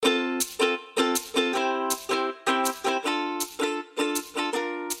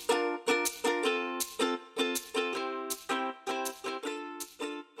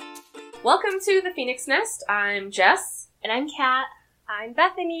Welcome to the Phoenix Nest. I'm Jess. And I'm Kat. I'm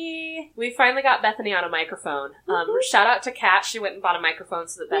Bethany. We finally got Bethany on a microphone. Shout out to Kat. She went and bought a microphone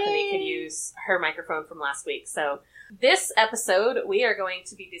so that Bethany could use her microphone from last week. So this episode, we are going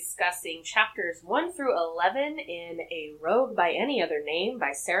to be discussing chapters 1 through 11 in A Rogue by Any Other Name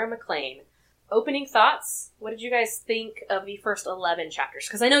by Sarah MacLean. Opening thoughts. What did you guys think of the first 11 chapters?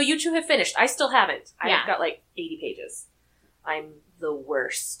 Because I know you two have finished. I still haven't. I've got like 80 pages. I'm the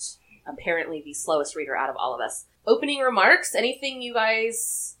worst. Apparently the slowest reader out of all of us. Opening remarks? Anything you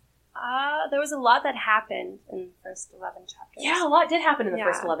guys... There was a lot that happened in the first 11 chapters. Yeah, a lot did happen in the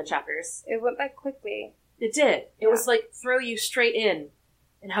first 11 chapters. It went by quickly. It did. It was like throw you straight in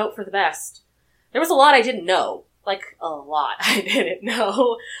and hope for the best. There was a lot I didn't know. Like, a lot I didn't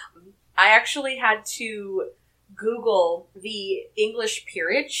know. I actually had to Google the English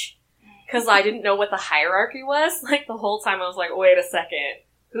peerage because I didn't know what the hierarchy was. Like, the whole time I was like, wait a second.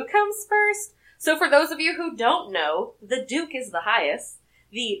 Who comes first? So for those of you who don't know, the Duke is the highest.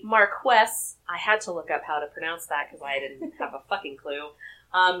 The Marquess, I had to look up how to pronounce that because I didn't have a fucking clue.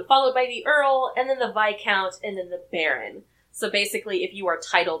 Followed by the Earl, and then the Viscount, and then the Baron. So basically, if you are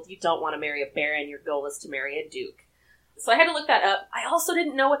titled, you don't want to marry a Baron, your goal is to marry a Duke. So I had to look that up. I also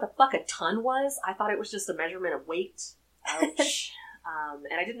didn't know what the fuck a ton was. I thought it was just a measurement of weight. Ouch.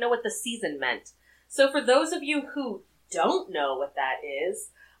 And I didn't know what the season meant. So for those of you who don't know what that is,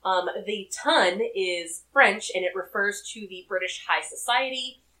 the ton is French, and it refers to the British High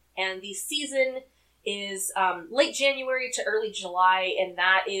Society, and the season is late January to early July, and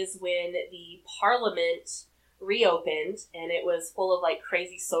that is when the Parliament reopened, and it was full of like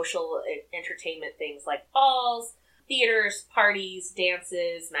crazy social entertainment things like balls, theaters, parties,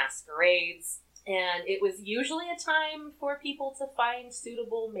 dances, masquerades, and it was usually a time for people to find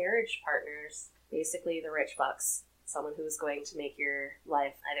suitable marriage partners, basically the rich fucks. Someone who is going to make your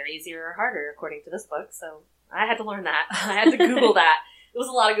life either easier or harder, according to this book. So I had to learn that. I had to Google that. It was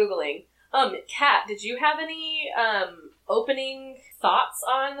a lot of Googling. Kat, did you have any opening thoughts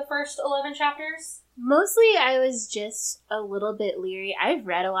on the first 11 chapters? Mostly I was just a little bit leery. I've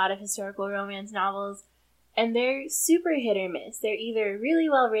read a lot of historical romance novels, and they're super hit or miss. They're either really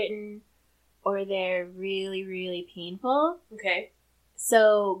well written, or they're really, really painful. Okay.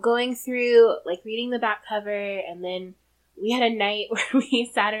 So going through, like, reading the back cover, and then we had a night where we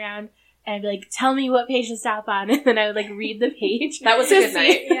sat around and I'd be like, tell me what page to stop on, and then I would, like, read the page. That was a good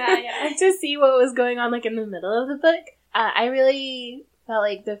night. Yeah. To see what was going on, like, in the middle of the book. I really felt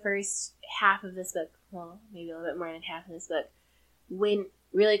like the first half of this book, well, maybe a little bit more than half of this book, went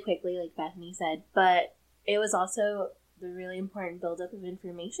really quickly, like Bethany said, but it was also the really important buildup of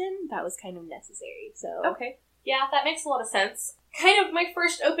information that was kind of necessary, so... Okay. Yeah, that makes a lot of sense. Kind of my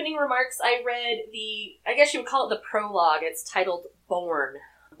first opening remarks, I read I guess you would call it the prologue. It's titled Born.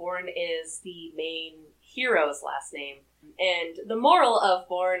 Born is the main hero's last name. And the moral of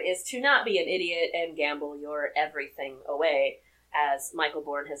Born is to not be an idiot and gamble your everything away, as Michael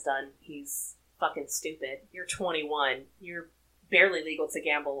Bourne has done. He's fucking stupid. You're 21. You're barely legal to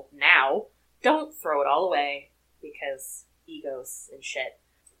gamble now. Don't throw it all away, because egos and shit.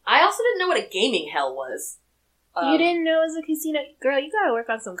 I also didn't know what a gaming hell was. You didn't know it was a casino? Girl, you gotta work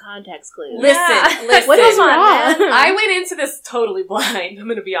on some context clues. Listen. What is wrong? I went into this totally blind, I'm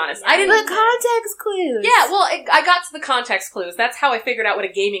gonna be honest. I didn't... The context clues! Yeah, well, I got to the context clues. That's how I figured out what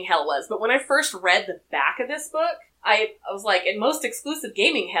a gaming hell was. But when I first read the back of this book, I was like, in most exclusive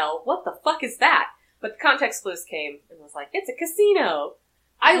gaming hell, what the fuck is that? But the context clues came and was like, it's a casino.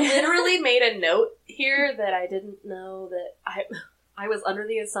 I literally made a note here that I didn't know that I was under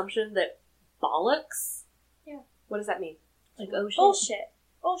the assumption that bollocks... What does that mean? Like, oh shit. Bullshit.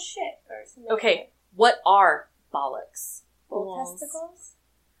 Bullshit. Or something. Okay, what are bollocks? Bull testicles?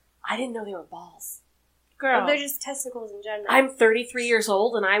 I didn't know they were balls. Girl. Or they're just testicles in general. I'm 33 years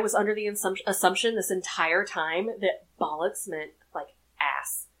old, and I was under the assumption this entire time that bollocks meant, like,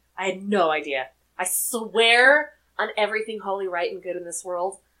 ass. I had no idea. I swear on everything holy, right, and good in this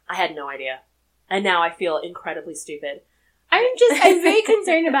world, I had no idea. And now I feel incredibly stupid. I'm very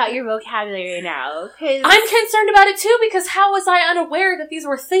concerned about your vocabulary now. I'm concerned about it too, because how was I unaware that these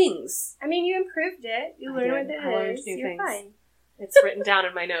were things? I mean, you improved it. You learned what it is. You're fine. It's written down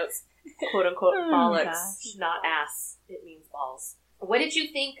in my notes. Quote unquote, bollocks, not ass. It means balls. What did you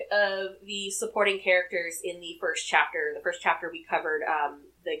think of the supporting characters in the first chapter? The first chapter we covered,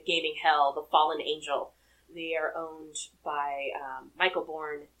 the Gaming Hell, the Fallen Angel. They are owned by Michael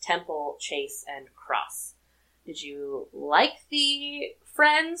Bourne, Temple, Chase, and Cross. Did you like the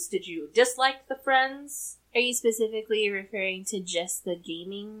friends? Did you dislike the friends? Are you specifically referring to just the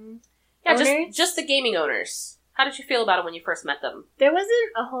gaming Yeah, owners? just the gaming owners. How did you feel about them when you first met them? There wasn't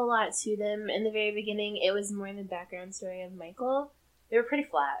a whole lot to them in the very beginning. It was more the background story of Michael. They were pretty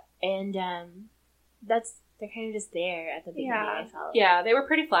flat. And they're kind of just there at the beginning, I felt. Yeah, they were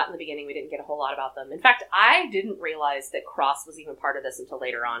pretty flat in the beginning. We didn't get a whole lot about them. In fact, I didn't realize that Cross was even part of this until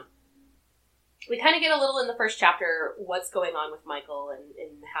later on. We kind of get a little in the first chapter what's going on with Michael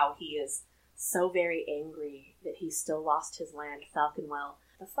and how he is so very angry that he still lost his land, Falconwell.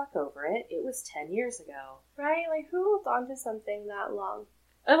 The fuck over it. It was 10 years ago. Right? Like, who holds on to something that long?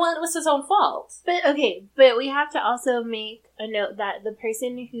 Well, it was his own fault. But we have to also make a note that the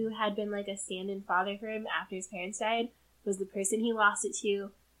person who had been like a stand-in father for him after his parents died was the person he lost it to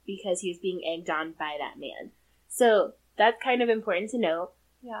because he was being egged on by that man. So that's kind of important to note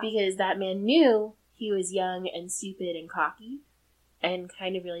because that man knew he was young and stupid and cocky and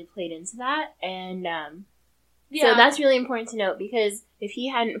kind of really played into that. And so that's really important to note because if he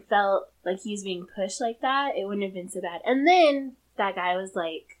hadn't felt like he was being pushed like that, it wouldn't have been so bad. And then that guy was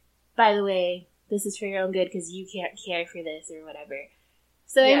like, by the way, this is for your own good because you can't care for this or whatever.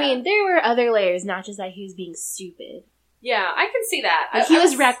 So, I mean, there were other layers, not just that he was being stupid. Yeah, I can see that. Like, he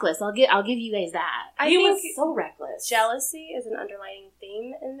was reckless. I'll give you guys that. He was so reckless. Jealousy is an underlying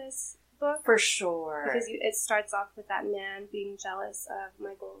theme in this book. For sure. Because it starts off with that man being jealous of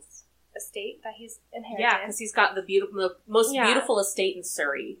Michael's estate that he's inherited. Yeah, because he's got the most beautiful estate in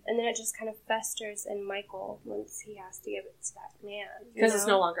Surrey. And then it just kind of festers in Michael once he has to give it to that man. Because it's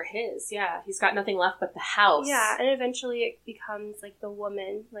no longer his. Yeah, he's got nothing left but the house. Yeah, and eventually it becomes like the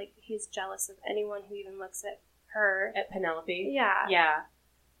woman. Like, he's jealous of anyone who even looks at her. At Penelope. Yeah.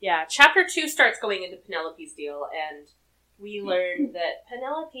 Yeah. Chapter 2 starts going into Penelope's deal, and we learn that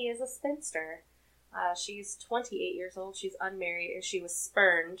Penelope is a spinster. She's 28 years old, she's unmarried, and she was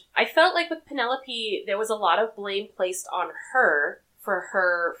spurned. I felt like with Penelope, there was a lot of blame placed on her for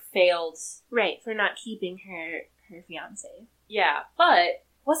her failed... Right, for not keeping her fiancé. Yeah, but it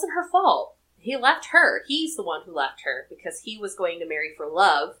wasn't her fault. He left her. He's the one who left her, because he was going to marry for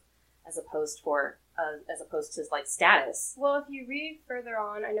love, as opposed to, like, status. Well, if you read further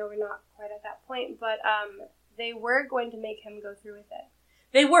on, I know we're not quite at that point, but they were going to make him go through with it.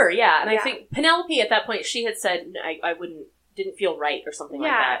 They were, yeah. And I think Penelope at that point, she had said, I didn't feel right or something like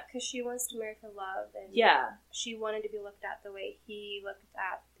that. Yeah, because she wants to marry for love. And she wanted to be looked at the way he looked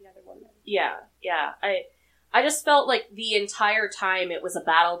at the other woman. Yeah. I just felt like the entire time it was a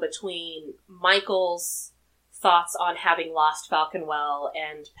battle between Michael's thoughts on having lost Falconwell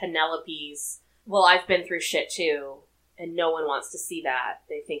and Penelope's, well, I've been through shit too, and no one wants to see that.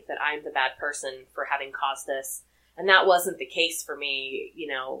 They think that I'm the bad person for having caused this. And that wasn't the case for me,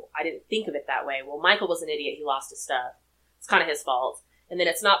 I didn't think of it that way. Well, Michael was an idiot, he lost his stuff. It's kind of his fault. And then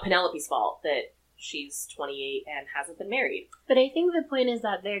it's not Penelope's fault that she's 28 and hasn't been married. But I think the point is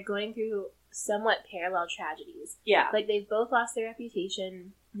that they're going through somewhat parallel tragedies. Yeah. Like, they've both lost their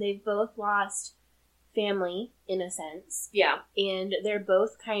reputation, they've both lost family, in a sense. Yeah. And they're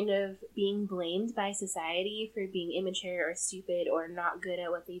both kind of being blamed by society for being immature or stupid or not good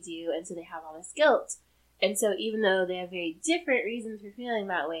at what they do, and so they have all this guilt. And so even though they have very different reasons for feeling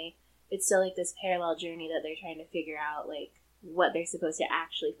that way, it's still like this parallel journey that they're trying to figure out, like, what they're supposed to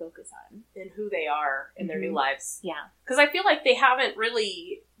actually focus on. And who they are in their new lives. Yeah. Because I feel like they haven't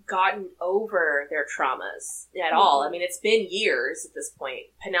really gotten over their traumas at all. I mean, it's been years at this point.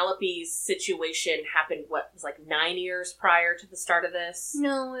 Penelope's situation happened, was like 9 years prior to the start of this?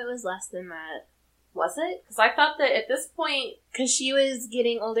 No, it was less than that. Was it? Because I thought that at this point... Because she was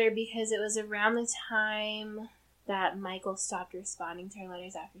getting older because it was around the time that Michael stopped responding to her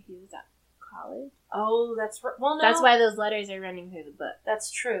letters after he was at college. Oh, that's right. Well, no. That's why those letters are running through the book.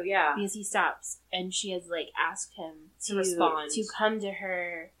 That's true, yeah. Because he stops, and she has, like, asked him to respond. To come to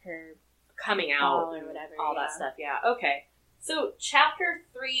her coming out or whatever. All that stuff, yeah. Okay. So, chapter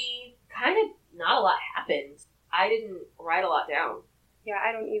 3, kind of not a lot happened. I didn't write a lot down. Yeah,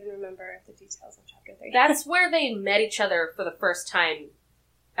 I don't even remember the details of chapter 3. That's where they met each other for the first time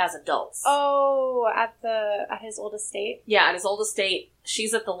as adults. Oh, at his old estate? Yeah, at his old estate.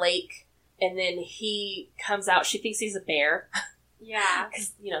 She's at the lake, and then he comes out. She thinks he's a bear. Yeah.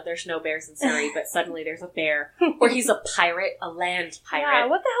 Because, there's no bears in Surrey, but suddenly there's a bear. Or he's a pirate, a land pirate. Yeah,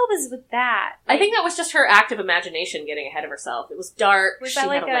 what the hell was with that? I think that was just her active imagination getting ahead of herself. It was dark. Was she that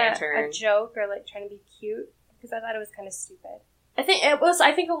like had a lantern. a joke or like trying to be cute? Because I thought it was kind of stupid. I think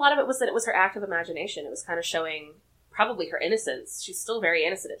a lot of it was that it was her active imagination. It was kind of showing probably her innocence. She's still very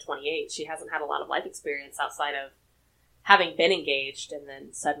innocent at 28. She hasn't had a lot of life experience outside of having been engaged and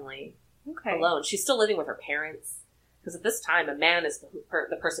then suddenly alone. She's still living with her parents. Because at this time, a man is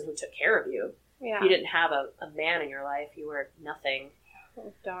the person who took care of you. Yeah. If you didn't have a man in your life, you were nothing.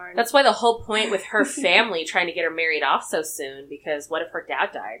 Oh, darn. That's why the whole point with her family trying to get her married off so soon, because what if her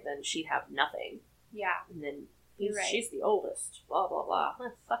dad died? Then she'd have nothing. Yeah. And then she's the oldest. Blah, blah, blah.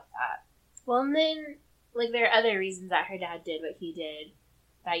 Fuck that. Well, and then, like, there are other reasons that her dad did what he did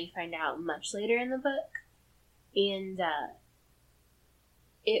that you find out much later in the book. And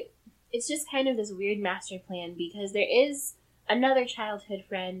it's just kind of this weird master plan, because there is another childhood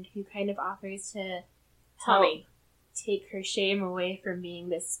friend who kind of offers to help take her shame away from being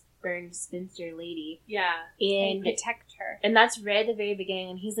this burned spinster lady. Yeah. And protect her. And that's right at the very beginning.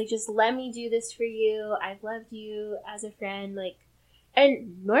 And he's like, just let me do this for you. I've loved you as a friend. Like,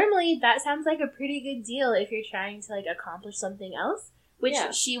 and normally that sounds like a pretty good deal if you're trying to, like, accomplish something else, which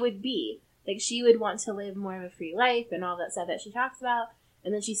she would be. Like, she would want to live more of a free life and all that stuff that she talks about.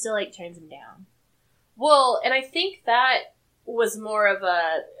 And then she still, like, turns him down. Well, and I think that was more of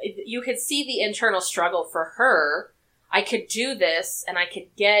you could see the internal struggle for her. I could do this, and I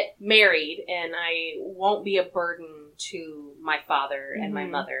could get married, and I won't be a burden to my father and my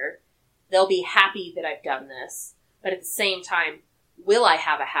mother. They'll be happy that I've done this. But at the same time, will I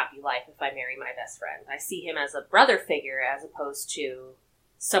have a happy life if I marry my best friend? I see him as a brother figure as opposed to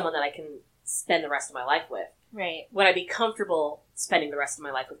someone that I can spend the rest of my life with. Right. Would I be comfortable spending the rest of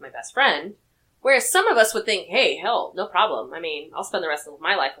my life with my best friend? Whereas some of us would think, hey, hell, no problem. I mean, I'll spend the rest of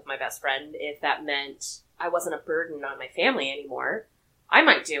my life with my best friend if that meant I wasn't a burden on my family anymore. I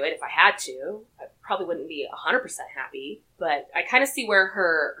might do it if I had to. I probably wouldn't be 100% happy, but I kind of see where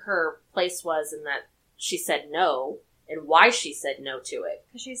her place was in that she said no and why she said no to it.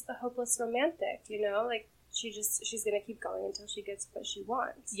 Because she's the hopeless romantic, you know? Like, she's going to keep going until she gets what she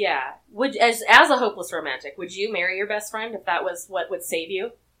wants. Yeah. As a hopeless romantic, would you marry your best friend if that was what would save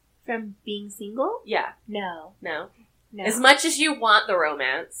you? From being single? Yeah. No. As much as you want the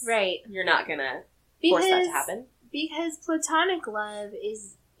romance, right? You're not gonna force that to happen. Because platonic love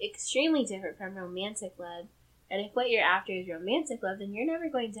is extremely different from romantic love. And if what you're after is romantic love, then you're never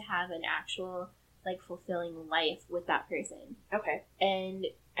going to have an actual, like, fulfilling life with that person. Okay. And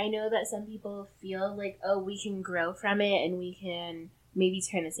I know that some people feel like, oh, we can grow from it and we can maybe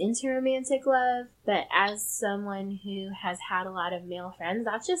turn this into romantic love, but as someone who has had a lot of male friends,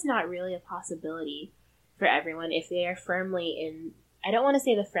 that's just not really a possibility for everyone if they are firmly in, I don't want to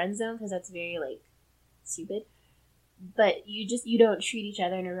say the friend zone because that's very, like, stupid, but you don't treat each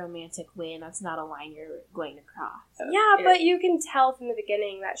other in a romantic way, and that's not a line you're going to cross. Yeah, but you can tell from the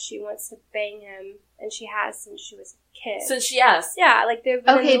beginning that she wants to bang him, and she has since she was a kid. Yeah, like they've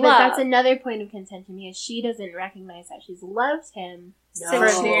been in love. But that's another point of contention, because she doesn't recognize that she's loved him for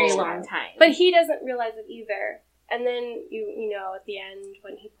a very long time. But he doesn't realize it either. And then, you know, at the end,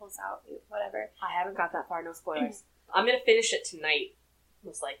 when he pulls out, whatever. I haven't got that far, no spoilers. I'm going to finish it tonight,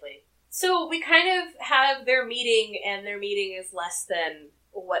 most likely. So we kind of have their meeting, and their meeting is less than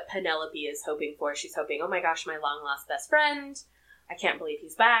what Penelope is hoping for. She's hoping, oh my gosh, my long-lost best friend. I can't believe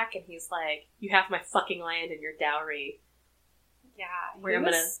he's back. And he's like, you have my fucking land and your dowry. Yeah, he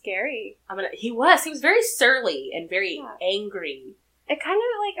was scary. He was very surly and very angry. It kind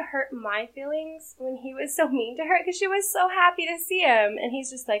of, like, hurt my feelings when he was so mean to her, because she was so happy to see him, and he's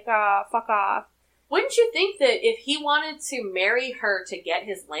just like, oh, fuck off. Wouldn't you think that if he wanted to marry her to get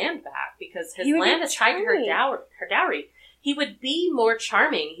his land back, because his land is tied to her dowry, he would be more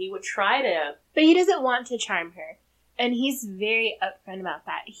charming. He would try to... But he doesn't want to charm her, and he's very upfront about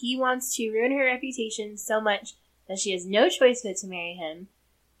that. He wants to ruin her reputation so much that she has no choice but to marry him,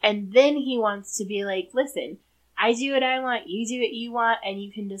 and then he wants to be like, listen, I do what I want, you do what you want, and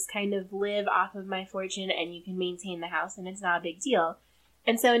you can just kind of live off of my fortune, and you can maintain the house, and it's not a big deal.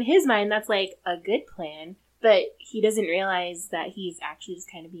 And so in his mind, that's like a good plan, but he doesn't realize that he's actually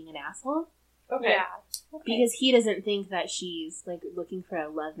just kind of being an asshole. Okay. Yeah. Okay. Because he doesn't think that she's, like, looking for a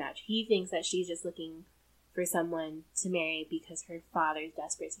love match. He thinks that she's just looking for someone to marry because her father's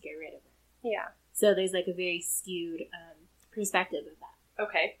desperate to get rid of her. Yeah. So there's, like, a very skewed perspective of that.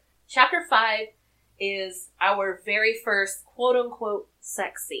 Okay. Chapter 5 is our very first quote-unquote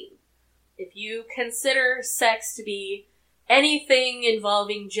sex scene. If you consider sex to be anything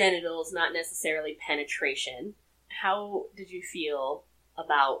involving genitals, not necessarily penetration, how did you feel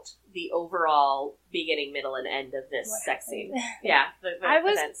about the overall beginning, middle, and end of this sex scene? Yeah. I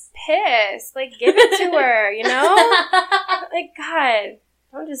was pissed. Like, give it to her, you know? Like, God,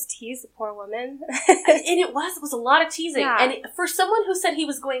 don't just tease the poor woman. And it was a lot of teasing. Yeah. And for someone who said he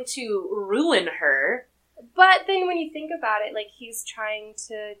was going to ruin her. But then when you think about it, like, he's trying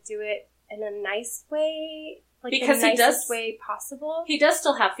to do it in a nice way. like because the nicest way possible. He does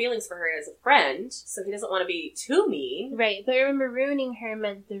still have feelings for her as a friend, so he doesn't want to be too mean. Right, but remember, ruining her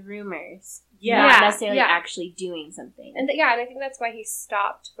meant the rumors. Yeah. Not necessarily actually doing something. And and I think that's why he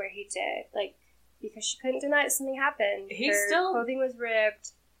stopped where he did. Like, because she couldn't deny that something happened. Her clothing was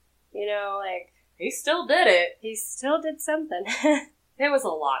ripped. You know, like... He still did it. He still did something. There was a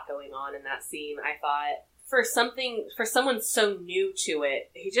lot going on in that scene, I thought. For someone so new to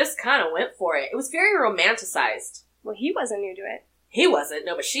it, he just kind of went for it. It was very romanticized. Well, he wasn't new to it. He wasn't,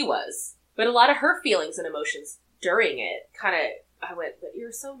 no, but she was. But a lot of her feelings and emotions during it I went, but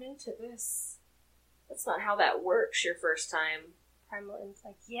you're so new to this. That's not how that works your first time. Primalin's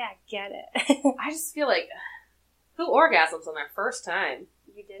like, yeah, get it. I just feel like, who orgasms on their first time?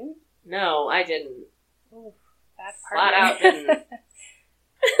 You didn't? No, I didn't. Ooh, bad part. Flat out didn't.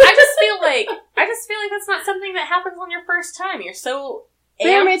 I just feel like that's not something that happens on your first time. You're so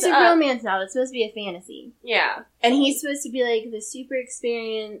it's a romance novel. It's supposed to be a fantasy. Yeah. And he's supposed to be like the super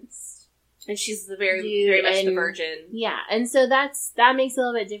experienced. And she's very much the virgin. Yeah. And so that makes it a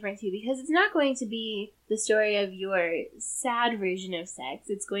little bit different too, because it's not going to be the story of your sad version of sex.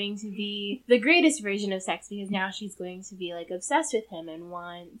 It's going to be the greatest version of sex, because now she's going to be like obsessed with him and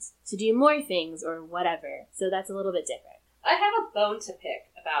wants to do more things or whatever. So that's a little bit different. I have a bone to pick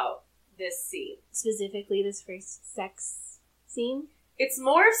about this scene. Specifically this first sex scene? It's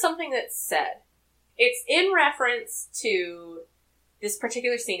more of something that's said. It's in reference to... This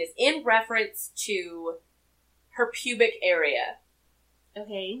particular scene is in reference to her pubic area.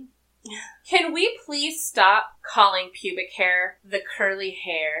 Okay. Can we please stop calling pubic hair the curly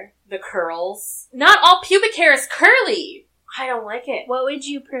hair, the curls? Not all pubic hair is curly! I don't like it. What would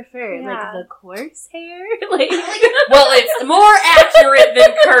you prefer? Yeah. Like the coarse hair? Well, it's more accurate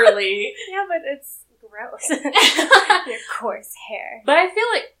than curly. Yeah, but it's gross. Your coarse hair. But I feel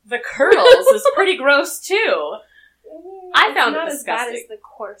like the curls is pretty gross too. I found it disgusting. It's not as bad as the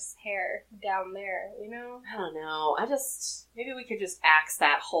coarse hair down there, you know? I don't know. Maybe we could just axe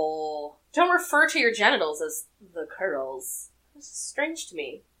that whole... Don't refer to your genitals as the curls. It's strange to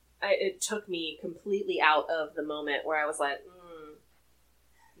me. It took me completely out of the moment where I was like,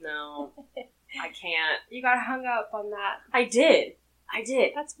 no, I can't. You got hung up on that. I did.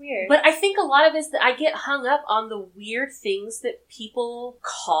 That's weird. But I think a lot of it is that I get hung up on the weird things that people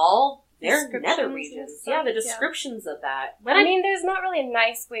call their nether regions. Yeah, the descriptions of that. But I mean, there's not really a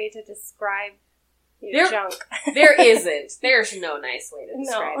nice way to describe your junk. There isn't. There's no nice way to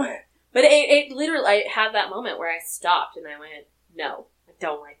describe it. But it literally, I had that moment where I stopped and I went, no, I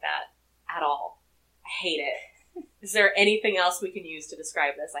don't like that at all. I hate it. Is there anything else we can use to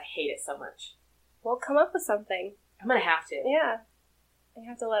describe this? I hate it so much. Well, come up with something. I'm going to have to. Yeah. You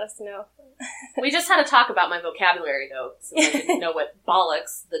have to let us know. We just had to talk about my vocabulary, though, since I didn't know what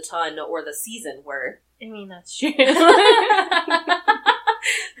bollocks, the ton, or the season were. I mean, that's true.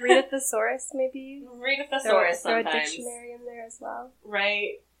 Read a thesaurus, maybe? Read a thesaurus sometimes. Throw a dictionary in there as well.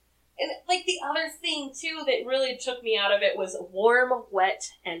 Right. And, like, the other thing, too, that really took me out of it was warm, wet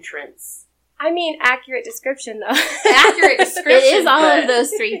entrance. I mean, accurate description, though. Accurate description. It is all of those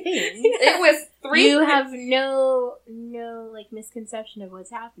three things. It was three. You have no, like, misconception of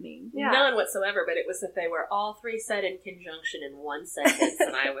what's happening. Yeah. None whatsoever, but it was that they were all three said in conjunction in one sentence,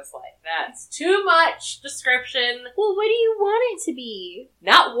 and I was like, that's too much description. Well, what do you want it to be?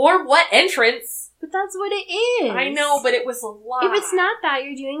 Not warm, wet entrance. But that's what it is. I know, but it was a lot. If it's not that,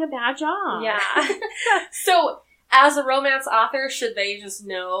 you're doing a bad job. Yeah. So... As a romance author, should they just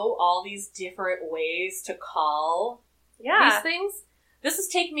know all these different ways to call these things? This is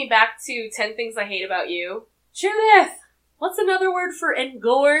taking me back to 10 Things I Hate About You. Judith! What's another word for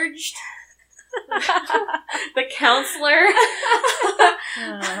engorged? The Counselor.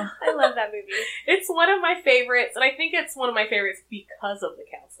 I love that movie. It's one of my favorites, and I think it's one of my favorites because of The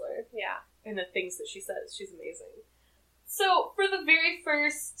Counselor. Yeah. And the things that she says. She's amazing. So, for the very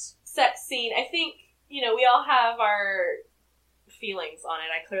first sex scene, I think... You know, we all have our feelings on it.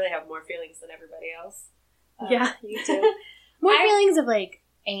 I clearly have more feelings than everybody else. Yeah, you do. More feelings of, like,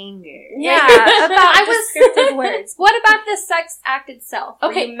 anger. Yeah, about descriptive words. What about the sex act itself?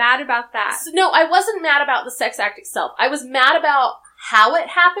 Okay. Were you mad about that? So, no, I wasn't mad about the sex act itself. I was mad about how it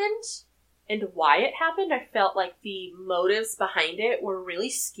happened and why it happened. I felt like the motives behind it were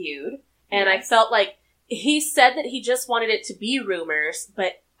really skewed. And I felt like he said that he just wanted it to be rumors,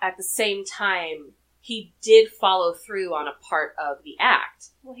 but at the same time... He did follow through on a part of the act.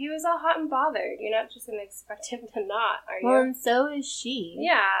 Well, he was all hot and bothered. You're not just going to expect him to not, are you? Well, and so is she.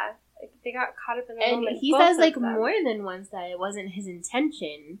 Yeah. Like, they got caught up in the moment. And he says, like, more than once that it wasn't his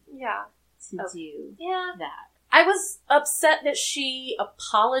intention to do that. I was upset that she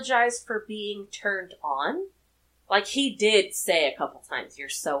apologized for being turned on. Like, he did say a couple times, "You're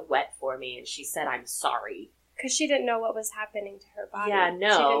so wet for me," and she said, "I'm sorry." Because she didn't know what was happening to her body. Yeah,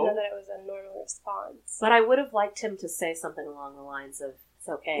 no. She didn't know that it was a normal response. But I would have liked him to say something along the lines of, "It's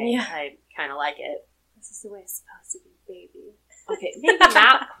okay. Yeah. I kind of like it. This is the way it's supposed to be, baby." Okay, maybe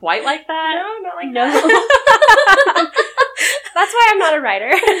not quite like that. No, not like that. That's why I'm not a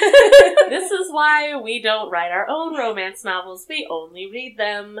writer. This is why we don't write our own romance novels. We only read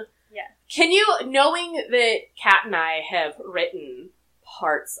them. Yeah. Can you, knowing that Kat and I have written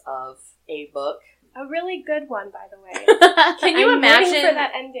parts of a book, a really good one, by the way. Can you imagine waiting for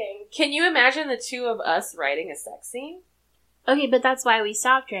that ending? Can you imagine the two of us writing a sex scene? Okay, but that's why we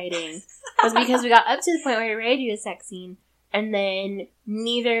stopped writing. Was because we got up to the point where we were ready to do a sex scene, and then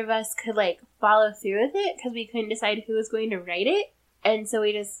neither of us could, like, follow through with it because we couldn't decide who was going to write it, and so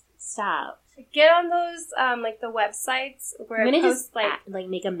we just stopped. Get on those, like, the websites where it posts, like,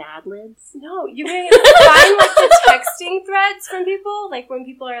 make a Mad Libs? No, you can find, like, the texting threads from people, like, when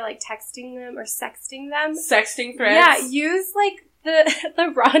people are, like, texting them or sexting them. Sexting threads? Yeah, use, like,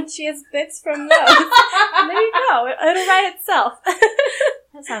 the raunchiest bits from those. And there you go. It'll write itself.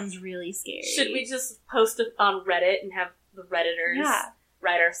 That sounds really scary. Should we just post it on Reddit and have the Redditors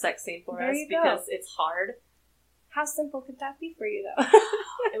write our sex scene for us? Because it's hard. How simple could that be for you, though?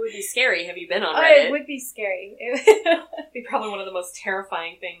 It would be scary. Have you been on Reddit? It would be scary. It'd be probably one of the most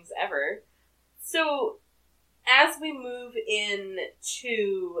terrifying things ever. So, as we move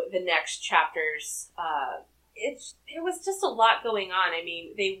into the next chapters, it was just a lot going on. I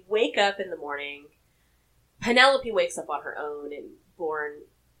mean, they wake up in the morning. Penelope wakes up on her own, and Bourne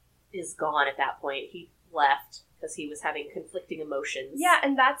is gone at that point. He left because he was having conflicting emotions. Yeah,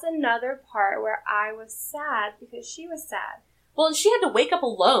 and that's another part where I was sad because she was sad. Well, and she had to wake up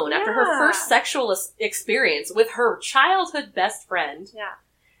alone after her first sexual experience with her childhood best friend. Yeah.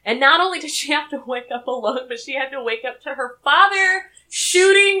 And not only did she have to wake up alone, but she had to wake up to her father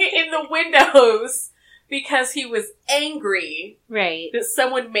shooting in the windows because he was angry that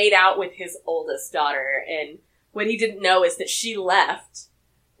someone made out with his oldest daughter. And what he didn't know is that she left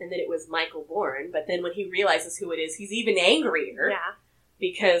and that it was Michael Bourne. But then when he realizes who it is, he's even angrier. Yeah.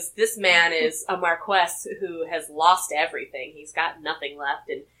 Because this man is a Marquess who has lost everything. He's got nothing left,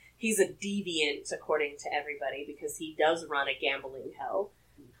 and he's a deviant, according to everybody, because he does run a gambling hell.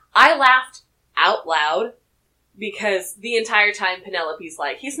 I laughed out loud, because the entire time Penelope's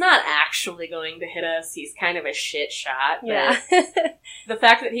like, he's not actually going to hit us, he's kind of a shit shot. Yeah. The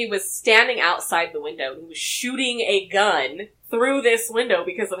fact that he was standing outside the window, he was shooting a gun through this window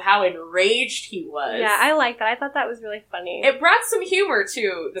because of how enraged he was. Yeah, I like that. I thought that was really funny. It brought some humor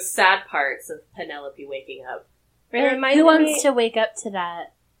to the sad parts of Penelope waking up. Really? Who wants to wake up to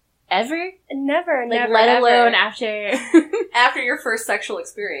that? Ever? Never, like, never, let ever. alone after... After your first sexual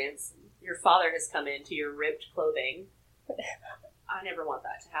experience, your father has come into your ripped clothing. I never want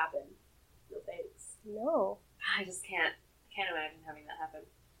that to happen. No thanks. No. I just can't imagine having that happen.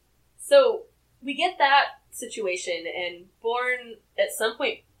 So, we get that situation, and Bourne, at some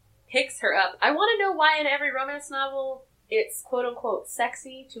point, picks her up. I want to know why in every romance novel it's quote-unquote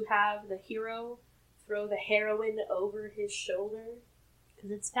sexy to have the hero throw the heroine over his shoulder.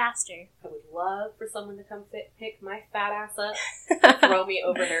 Because it's faster. I would love for someone to come pick my fat ass up and throw me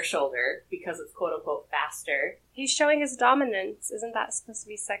over their shoulder because it's quote-unquote faster. He's showing his dominance. Isn't that supposed to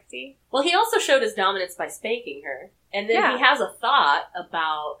be sexy? Well, he also showed his dominance by spanking her. And then he has a thought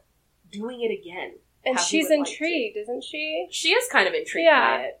about doing it again. And she's intrigued, isn't she? She is kind of intrigued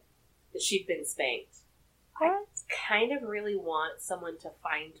by it, that she'd been spanked. What? I kind of really want someone to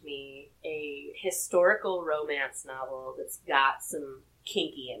find me a historical romance novel that's got some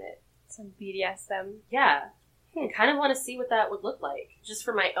kinky in it. Some BDSM. Yeah. I kind of want to see what that would look like. Just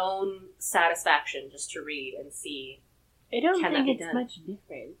for my own satisfaction, just to read and see. I don't think it's much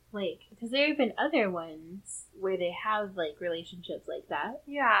different. Like, because there have been other ones where they have, like, relationships like that.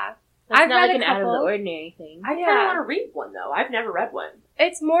 Yeah. It's not like an out-of-the-ordinary thing. I kind of want to read one, though. I've never read one.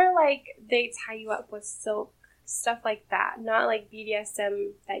 It's more like they tie you up with silk, stuff like that. Not like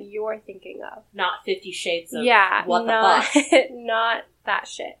BDSM that you're thinking of. Not 50 Shades of what the fuck. Not that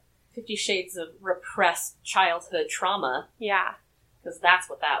shit. 50 Shades of repressed childhood trauma. Yeah. Because that's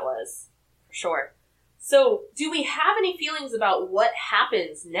what that was. For sure. So, do we have any feelings about what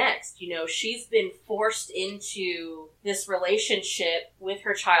happens next? You know, she's been forced into this relationship with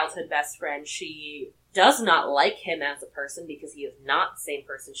her childhood best friend. She does not like him as a person because he is not the same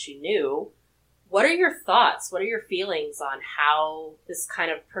person she knew. What are your thoughts? What are your feelings on how this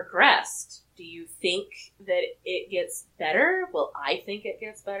kind of progressed? Do you think that it gets better? Will I think it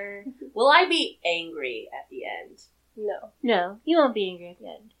gets better? Will I be angry at the end? No. No, you won't be angry at the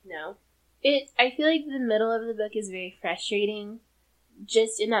end. No? I feel like the middle of the book is very frustrating,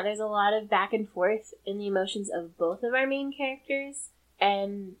 just in that there's a lot of back and forth in the emotions of both of our main characters,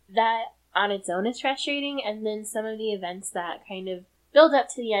 and that on its own is frustrating, and then some of the events that kind of build up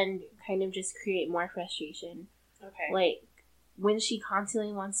to the end kind of just create more frustration. Okay. Like, when she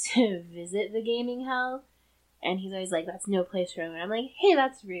constantly wants to visit the gaming hell, and he's always like, that's no place for him, and I'm like, hey,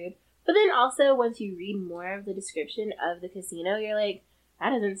 that's rude. But then also, once you read more of the description of the casino, you're like,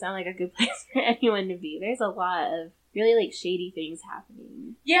 that doesn't sound like a good place for anyone to be. There's a lot of really, like, shady things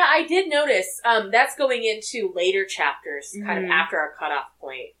happening. Yeah, I did notice. That's going into later chapters, kind of after our cutoff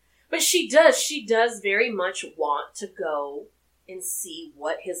point. But she does very much want to go and see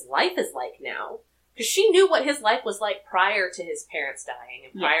what his life is like now. Because she knew what his life was like prior to his parents dying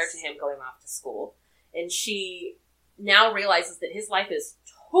and prior to him going off to school. And she now realizes that his life is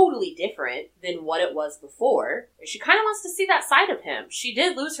totally different than what it was before. And she kind of wants to see that side of him. She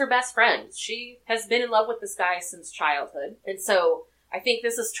did lose her best friend. She has been in love with this guy since childhood. And so I think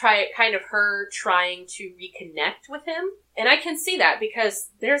this is kind of her trying to reconnect with him. And I can see that because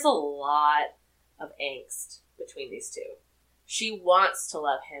there's a lot of angst between these two. She wants to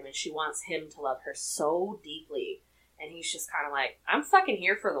love him and she wants him to love her so deeply. And he's just kind of like, I'm fucking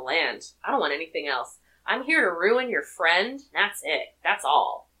here for the land. I don't want anything else. I'm here to ruin your friend. That's it. That's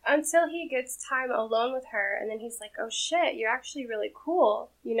all. Until he gets time alone with her, and then he's like, oh shit, you're actually really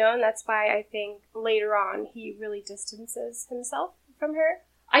cool. You know, and that's why I think later on he really distances himself from her.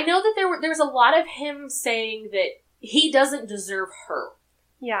 I know that there was a lot of him saying that he doesn't deserve her.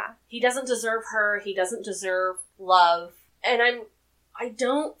 Yeah. He doesn't deserve her. He doesn't deserve love. And I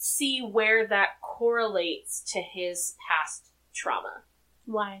don't see where that correlates to his past trauma.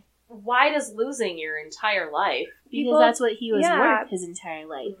 Why? Why does losing your entire life... Because that's what he was worth his entire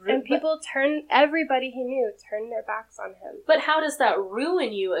life. And everybody he knew turned their backs on him. But how does that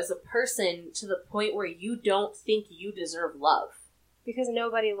ruin you as a person to the point where you don't think you deserve love? Because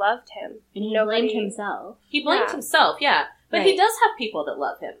nobody loved him. And he blamed himself. He blamed himself, yeah. But he does have people that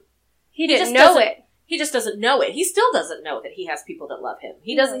love him. He didn't know it. He just doesn't know it. He still doesn't know that he has people that love him.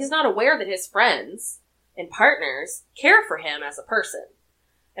 He's not aware that his friends and partners care for him as a person.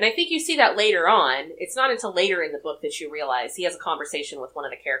 And I think you see that later on. It's not until later in the book that you realize he has a conversation with one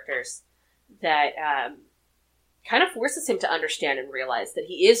of the characters that kind of forces him to understand and realize that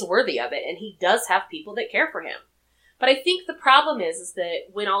he is worthy of it and he does have people that care for him. But I think the problem is that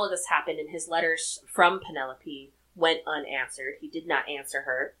when all of this happened and his letters from Penelope went unanswered, he did not answer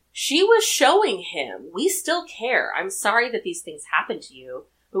her, she was showing him, we still care. I'm sorry that these things happened to you,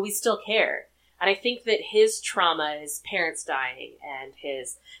 but we still care. And I think that his trauma, his parents dying, and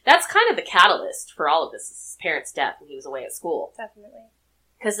that's kind of the catalyst for all of this, his parents' death when he was away at school. Definitely.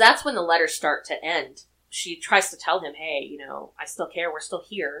 Because that's when the letters start to end. She tries to tell him, hey, I still care, we're still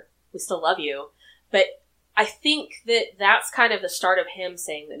here, we still love you. But I think that that's kind of the start of him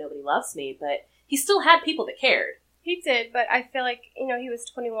saying that nobody loves me, but he still had people that cared. He did, but I feel like, he was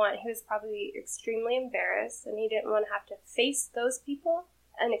 21, he was probably extremely embarrassed, and he didn't want to have to face those people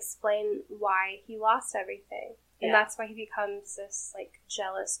and explain why he lost everything. Yeah. And that's why he becomes this,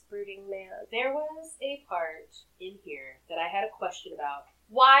 jealous, brooding man. There was a part in here that I had a question about.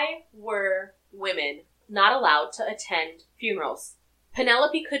 Why were women not allowed to attend funerals?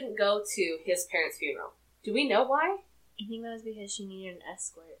 Penelope couldn't go to his parents' funeral. Do we know why? I think that was because she needed an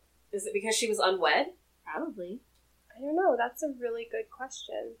escort. Is it because she was unwed? Probably. I don't know. That's a really good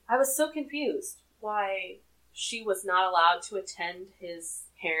question. I was so confused why she was not allowed to attend his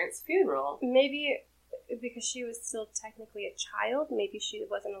parents' funeral. Maybe because she was still technically a child. Maybe she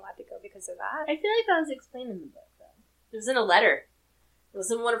wasn't allowed to go because of that. I feel like that was explained in the book, though. It was in a letter. It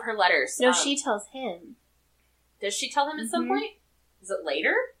was in one of her letters. No, she tells him. Does she tell him at some point? Is it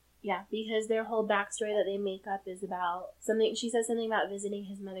later? Yeah, because their whole backstory that they make up is about something. She says something about visiting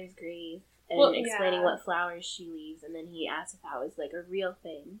his mother's grave and explaining what flowers she leaves, and then he asks if that was a real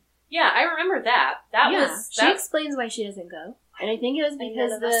thing. Yeah, I remember that. She explains why she doesn't go, and I think it was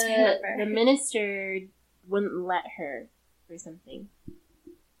because the minister wouldn't let her or something.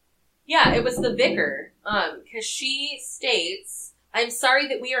 Yeah, it was the vicar, because she states, "I'm sorry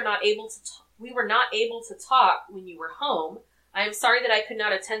that we were not able to talk when you were home. I am sorry that I could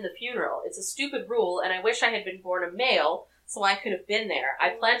not attend the funeral. It's a stupid rule, and I wish I had been born a male, so I could have been there. I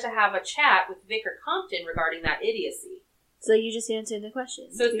plan to have a chat with Vicar Compton regarding that idiocy." So you just answered the question.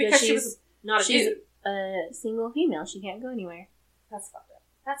 So it's because she was not a dude. She's a single female. She can't go anywhere. That's fucked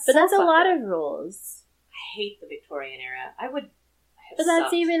up. That's a lot of rules. I hate the Victorian era. But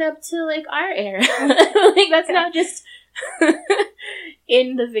that's even up to, our era. That's not just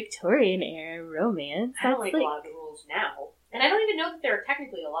in the Victorian era romance. I don't like a lot of the rules now. And And I don't even know that there are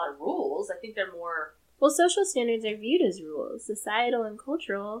technically a lot of rules. I think they're more... Well, social standards are viewed as rules. Societal and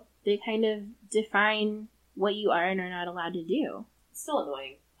cultural, they kind of define what you are and are not allowed to do. It's still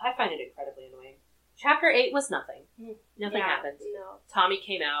annoying. I find it incredibly annoying. Chapter 8 was nothing. Nothing happened. No. Tommy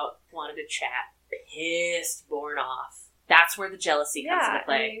came out, wanted to chat, pissed, born off. That's where the jealousy comes into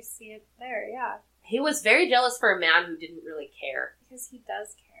play. Yeah, you see it there, yeah. He was very jealous for a man who didn't really care. Because he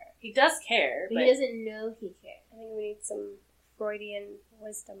does care. He does care, but he doesn't know he cares. I think we need some Freudian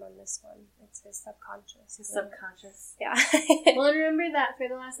wisdom on this one. It's his subconscious. His subconscious. Yeah. Well, and remember that for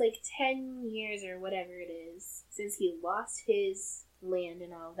the last, 10 years or whatever it is, since he lost his land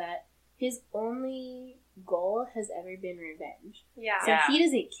and all that, his only goal has ever been revenge. Yeah. So he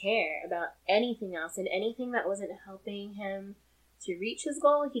doesn't care about anything else, and anything that wasn't helping him to reach his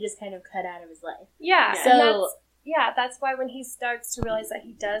goal, he just kind of cut out of his life. Yeah. So... that's why when he starts to realize that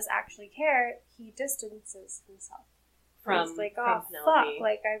he does actually care, he distances himself. He's like, oh, fuck,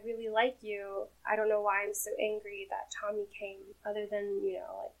 I really like you. I don't know why I'm so angry that Tommy came, other than,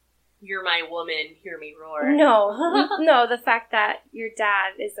 you're my woman, hear me roar. No, the fact that your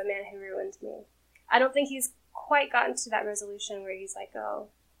dad is the man who ruined me. I don't think he's quite gotten to that resolution where he's like, oh,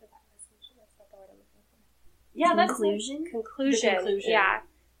 resolution, that's not the word I'm looking for. Yeah, conclusion? Conclusion. Conclusion. Yeah,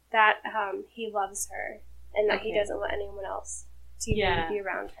 that he loves her, and that he doesn't let anyone else to be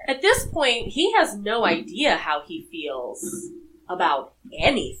around her. At this point, he has no idea how he feels about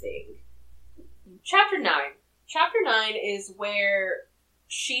anything. Chapter 9. Chapter 9 is where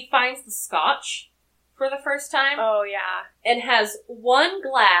she finds the scotch for the first time. Oh, yeah. And has one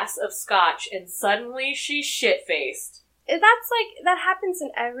glass of scotch, and suddenly she's shit-faced. That happens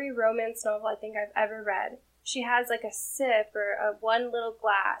in every romance novel I think I've ever read. She has, a sip or one little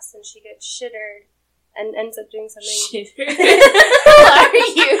glass, and she gets shittered. And ends up doing something. Who are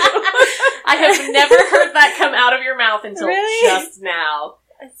you? I have never heard that come out of your mouth until just now.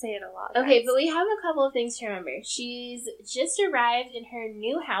 I say it a lot. Okay, but we have a couple of things to remember. She's just arrived in her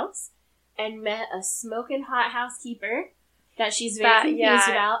new house and met a smoking hot housekeeper that she's very confused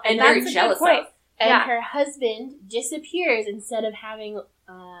about. And very jealous of. And her husband disappears instead of having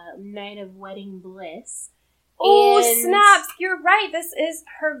a night of wedding bliss. Oh, snaps! You're right. This is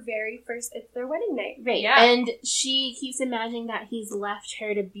her very first, it's their wedding night. Right. Yeah. And she keeps imagining that he's left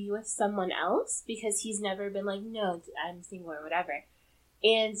her to be with someone else because he's never been like, no, I'm single or whatever.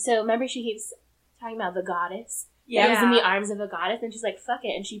 And so, remember, she keeps talking about the goddess. Yeah. He was in the arms of a goddess, and she's like, fuck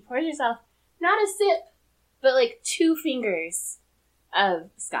it. And she pours herself, not a sip, but 2 fingers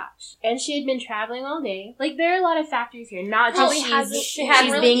of scotch. And she had been traveling all day. There are a lot of factors here. Not just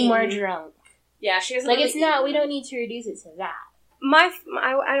she's being more drunk. Yeah, she was it's not, we don't need to reduce it to that.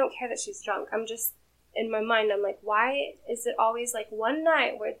 I don't care that she's drunk. I'm just, in my mind, I'm like, why is it always one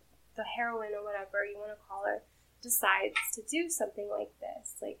night where the heroine or whatever you want to call her decides to do something like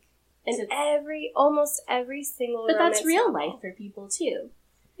this? And almost every single But that's real novel. life for people too.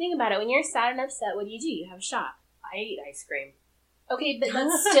 Think about it. When you're sad and upset, what do? You have a shot. I eat ice cream. Okay, but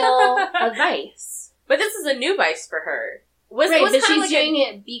that's still a vice. But this is a new vice for her. But she's doing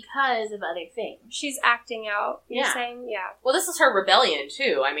it because of other things. She's acting out, you're saying? Yeah. Well, this is her rebellion,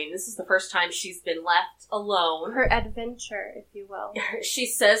 too. I mean, this is the first time she's been left alone. Her adventure, if you will. She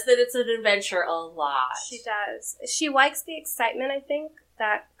says that it's an adventure a lot. She does. She likes the excitement, I think,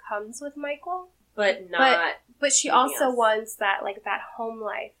 that comes with Michael. But not... But she also wants that, that home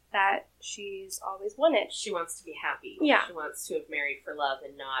life that she's always wanted. She wants to be happy. Yeah. She wants to have married for love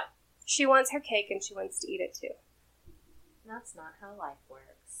and not... She wants her cake and she wants to eat it, too. That's not how life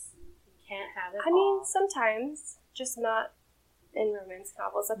works. You can't have it I mean, sometimes. Just not in romance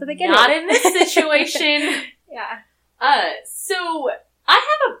novels at the beginning. Not in this situation. Yeah. So, I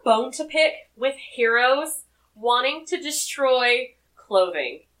have a bone to pick with heroes wanting to destroy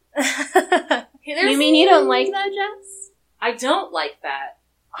clothing. You mean you don't like that, Jess? I don't like that.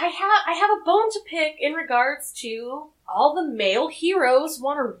 I have a bone to pick in regards to all the male heroes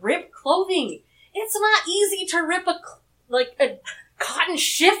want to rip clothing. It's not easy to rip a cotton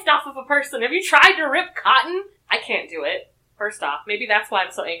shift off of a person. Have you tried to rip cotton? I can't do it. First off, maybe that's why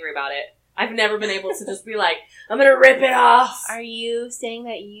I'm so angry about it. I've never been able to just be like, I'm gonna rip it off. Are you saying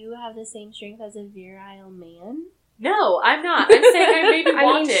that you have the same strength as a virile man? No, I'm not. I'm saying I maybe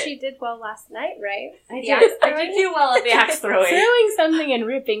want it. She did well last night, right? I did do well at the axe throwing. Throwing something and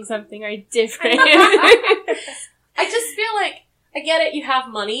ripping something are different. I just feel like, I get it, you have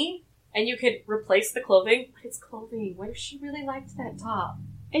money, and you could replace the clothing, but it's clothing. What if she really liked that top?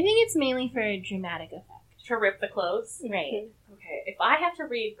 I think it's mainly for a dramatic effect. To rip the clothes? Right. Okay, if I have to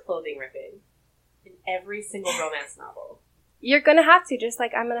read clothing ripping in every single romance novel... You're gonna have to, just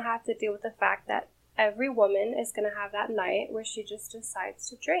like I'm gonna have to deal with the fact that every woman is going to have that night where she just decides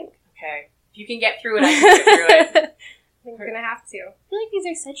to drink. Okay. If you can get through it, I can get through it. I think we're going to have to. I feel like these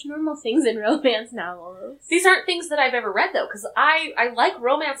are such normal things in romance novels. These aren't things that I've ever read, though, because I like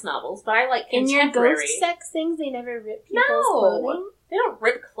romance novels, but I like contemporary. In your ghost sex things, they never rip people's clothing? They don't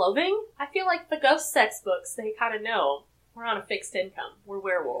rip clothing. I feel like the ghost sex books, they kind of know. We're on a fixed income. We're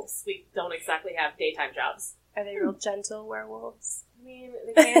werewolves. We don't exactly have daytime jobs. Are they real gentle werewolves? I mean,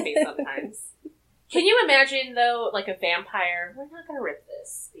 they can be sometimes. Can you imagine, though, like a vampire? We're not going to rip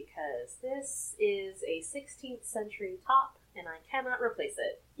this, because this is a 16th century top, and I cannot replace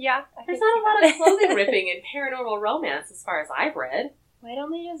it. Yeah. There's not a lot of clothing ripping in paranormal romance, as far as I've read. Why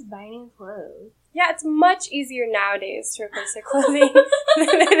don't they just buy new clothes? Yeah, it's much easier nowadays to replace your clothing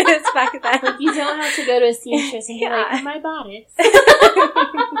than it is back then. Like, you don't have to go to a seamstress and be like, my bodice.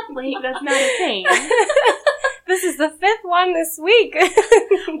 Like, that's not a thing. This is the 5th one this week.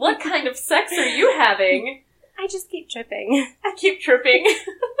 What kind of sex are you having? I just keep tripping. I keep tripping.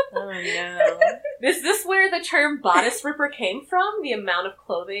 Oh no. Is this where the term bodice ripper came from? The amount of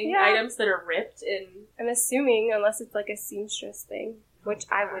clothing items that are ripped in... I'm assuming, unless it's like a seamstress thing, which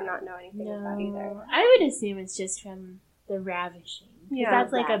I would not know anything about either. I would assume it's just from the ravishing. Yeah,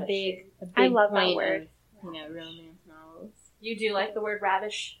 that's like a big I love point that word. Of, romance novels. You do like the word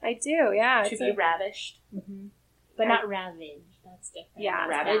ravish? I do, yeah. To be ravished. Mm-hmm. But not ravaged. That's different. Yeah,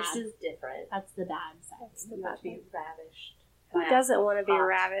 ravaged is different. That's the bad side. That's the bad. To be ravished. Who doesn't want to be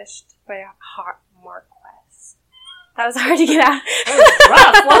ravished by a hot Marquess? That was hard to get out. That was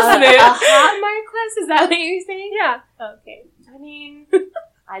rough, wasn't it? A hot Marquess? Is that what you're saying? Yeah. Okay. I mean,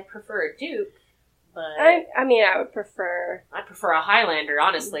 I prefer a Duke, but... I mean, I would prefer... I prefer a Highlander,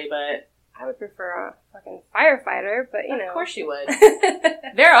 honestly, but... I would prefer a fucking firefighter, but you know. Of course you would.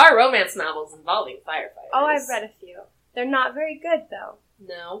 There are romance novels involving firefighters. Oh, I've read a few. They're not very good, though.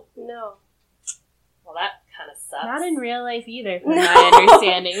 No? No. Well, that kind of sucks. Not in real life either, from my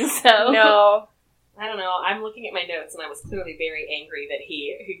understanding, so... No. I don't know. I'm looking at my notes, and I was clearly very angry that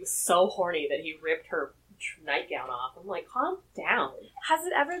he was so horny that he ripped her nightgown off. I'm like, calm down. Has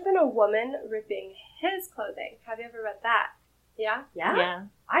it ever been a woman ripping his clothing? Have you ever read that? Yeah? Yeah? Yeah.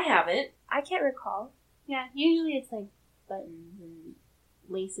 I haven't. I can't recall. Yeah, usually it's like buttons and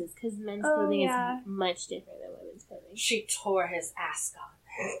laces, because men's clothing is much different than women's clothing. She tore his ascot.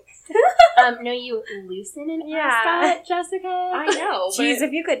 No, you loosen an ascot, Jessica. I know. Jeez,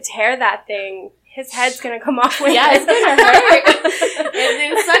 if you could tear that thing, his head's gonna come off with it's gonna hurt. And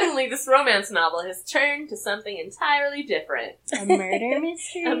then suddenly this romance novel has turned to something entirely different. A murder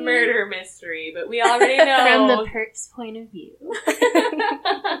mystery? A murder mystery, but we already know. From the perp's point of view.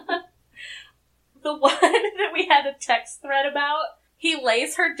 The one that we had a text thread about, he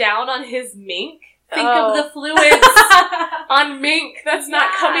lays her down on his mink. Think of the fluids on Mink that's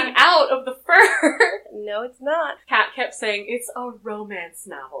not coming out of the fur. No, it's not. Kat kept saying, it's a romance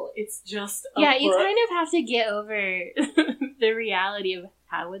novel. It's just a book. You kind of have to get over the reality of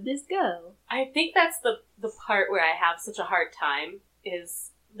how would this go. I think that's the part where I have such a hard time,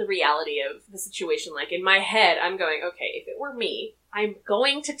 is the reality of the situation. Like, in my head, I'm going, okay, if it were me, I'm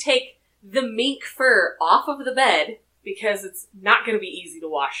going to take the mink fur off of the bed, because it's not going to be easy to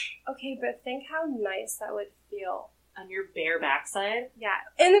wash. Okay, but think how nice that would feel. On your bare backside? Yeah,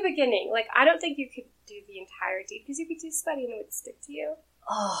 in the beginning. Like, I don't think you could do the entire deed, because you'd be too sweaty and it would stick to you.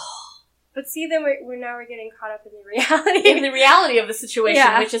 Oh. But see, then we're getting caught up in the reality. In the reality of the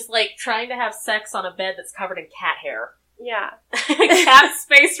situation, which is like trying to have sex on a bed that's covered in cat hair. Yeah. Cat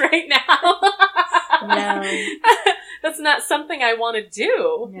space right now. No. That's not something I want to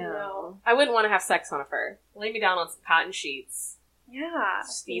do. No. I wouldn't want to have sex on a fur. Lay me down on some cotton sheets. Yeah. It's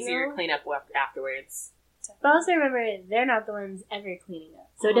just easier to clean up afterwards. But also remember, they're not the ones ever cleaning up.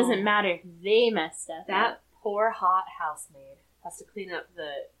 So it doesn't matter if they messed up. That poor hot housemaid has to clean up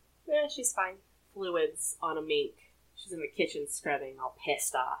the... Yeah, she's fine. ...fluids on a mink. She's in the kitchen scrubbing, all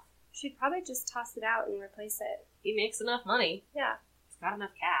pissed off. She'd probably just toss it out and replace it. He makes enough money. Yeah. He's got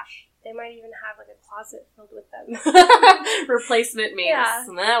enough cash. They might even have, like, a closet filled with them. Replacement minks. Yeah.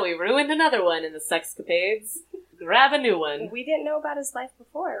 Now we ruined another one in the sexcapades. Grab a new one. We didn't know about his life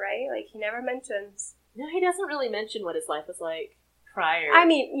before, right? Like, he never mentions... No, he doesn't really mention what his life was like prior. I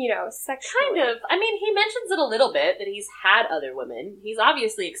mean, sexually. Kind of. I mean, he mentions it a little bit, that he's had other women. He's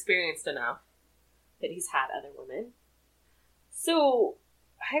obviously experienced enough that he's had other women. So,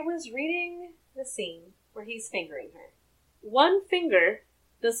 I was reading the scene where he's fingering her. One finger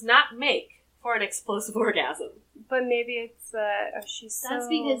does not make for an explosive orgasm. But maybe it's, she's That's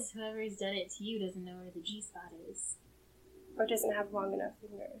because whoever's done it to you doesn't know where the G-spot is. Or doesn't have long enough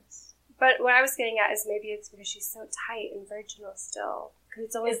fingers. But what I was getting at is maybe it's because she's so tight and virginal still. Because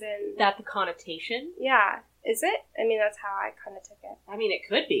it's always been... Is that the connotation? Yeah. Is it? I mean, that's how I kind of took it. I mean, it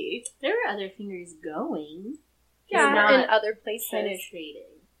could be. There were other fingers going. Yeah, not in other places.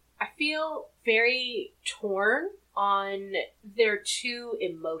 Penetrating. I feel very torn on their two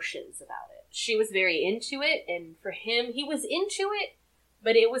emotions about it. She was very into it, and for him, he was into it,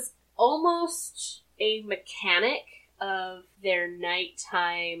 but it was almost a mechanic of their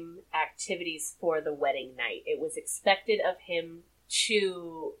nighttime activities for the wedding night. It was expected of him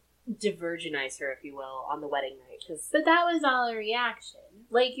to de-virginize her, if you will, on the wedding night. But that was all a reaction.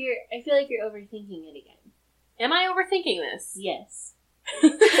 Like, I feel like you're overthinking it again. Am I overthinking this? Yes.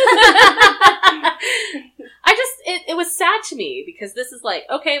 It was sad to me, because this is like,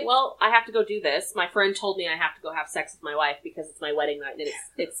 okay, well, I have to go do this. My friend told me I have to go have sex with my wife because it's my wedding night and it's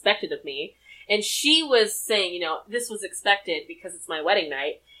expected of me. And she was saying, this was expected because it's my wedding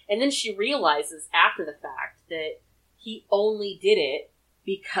night. And then she realizes after the fact that he only did it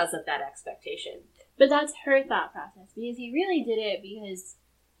because of that expectation. But that's her thought process, because he really did it because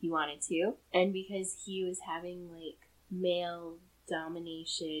he wanted to, and because he was having, like, male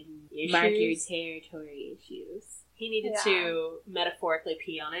domination, issues? Mark your territory issues. He needed to metaphorically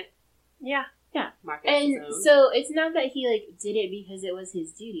pee on it. Yeah. Yeah. Mark and his own. So it's not that he, like, did it because it was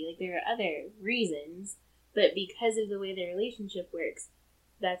his duty. Like, there are other reasons, but because of the way their relationship works,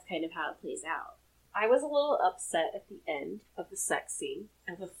 that's kind of how it plays out. I was a little upset at the end of the sex scene,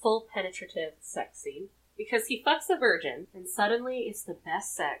 of the full penetrative sex scene, because he fucks a virgin, and suddenly it's the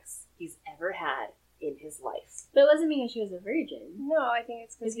best sex he's ever had in his life. But it wasn't because she was a virgin. No, I think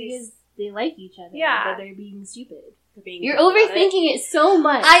it's because they like each other. Yeah. But they're being stupid. You're overthinking it so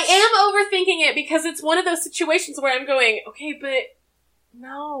much. I am overthinking it because it's one of those situations where I'm going, okay, but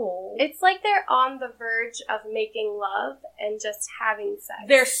no. It's like they're on the verge of making love and just having sex.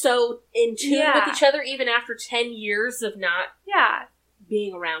 They're so in tune with each other even after 10 years of not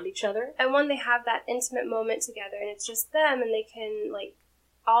being around each other. And when they have that intimate moment together and it's just them and they can, like,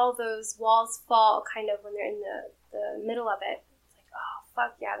 all those walls fall kind of when they're in the middle of it. It's like, oh,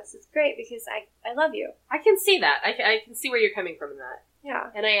 fuck yeah, this is great because I love you. I can see that. I can see where you're coming from in that.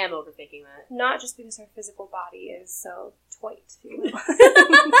 Yeah. And I am overthinking that. Not just because our physical body is so twit.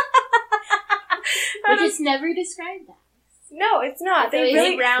 Which is never described that. No, it's not. They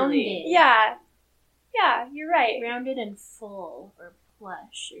really rounded. Yeah. Yeah, you're right. Rounded and full, or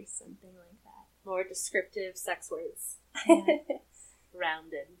plush, or something like that. More descriptive sex words. Yeah.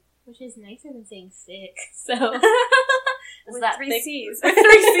 Rounded. Which is nicer than saying thick, so... Is that 3 C's? 3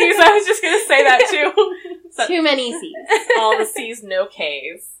 C's, I was just going to say that too. So, too many C's. All the C's, no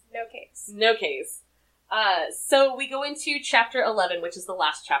K's. No K's. No K's. So we go into chapter 11, which is the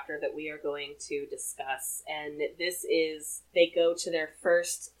last chapter that we are going to discuss. And this is, they go to their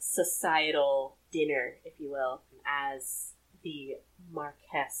first societal dinner, if you will, as the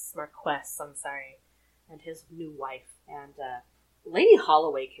Marquess, and his new wife. And, Lady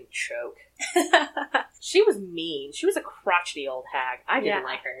Holloway can choke. She was mean. She was a crotchety old hag. I didn't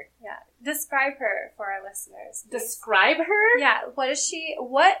like her. Yeah. Describe her for our listeners. Please. Describe her? Yeah.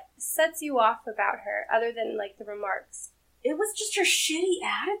 What sets you off about her other than, like, the remarks? It was just her shitty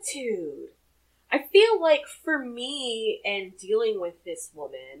attitude. I feel like for me and dealing with this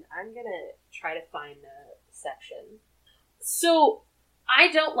woman, I'm gonna try to find the section. So,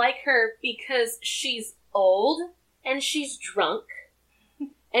 I don't like her because she's old and she's drunk.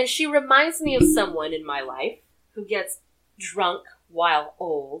 And she reminds me of someone in my life who gets drunk while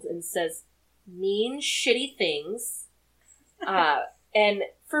old and says mean, shitty things. And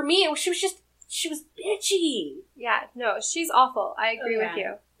for me, she was bitchy. Yeah, no, she's awful. I agree with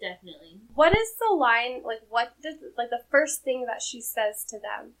you. Definitely. What is the line, the first thing that she says to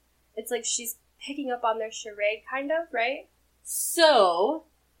them? It's like she's picking up on their charade, kind of, right? So,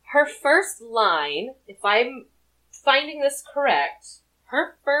 her first line, if I'm finding this correct,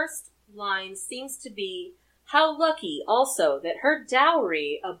 her first line seems to be, how lucky also that her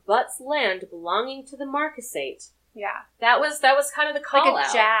dowry abuts land belonging to the Marquisate. Yeah. That was kind of the call out. Like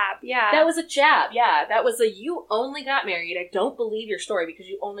a jab, yeah. That was a jab, yeah. That was you only got married. I don't believe your story because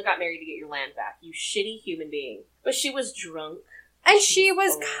you only got married to get your land back. You shitty human being. But she was drunk. And she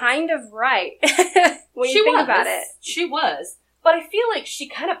was kind of right. when you think about it. She was. But I feel like she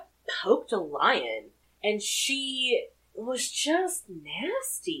kind of poked a lion. And she was just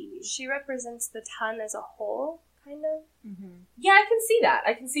nasty. She represents the ton as a whole, kind of. Mm-hmm. Yeah, I can see that.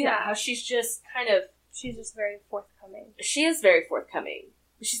 That. How she's just kind of... She's just very forthcoming. She is very forthcoming.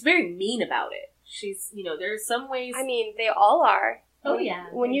 She's very mean about it. She's, there are some ways... I mean, they all are. Yeah.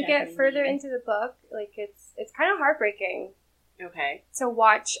 When you get further into the book, like, it's kind of heartbreaking. Okay. To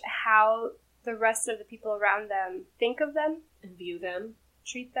watch how the rest of the people around them think of them. And view them.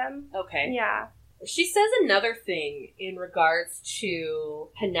 treat them. Okay. Yeah. She says another thing in regards to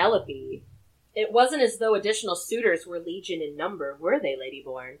Penelope. It wasn't as though additional suitors were legion in number, were they,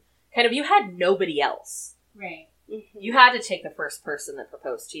 Ladyborn? Kind of, you had nobody else. Right. Mm-hmm. You had to take the first person that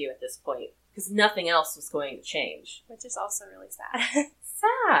proposed to you at this point, because nothing else was going to change. Which is also really sad.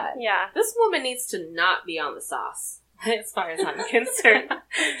 Sad. Yeah. This woman needs to not be on the sauce, as far as I'm concerned.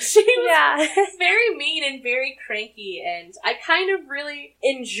 She was very mean and very cranky, and I kind of really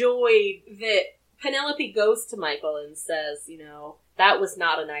enjoyed that Penelope goes to Michael and says, you know, that was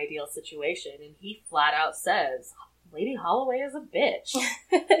not an ideal situation, and he flat out says, Lady Holloway is a bitch.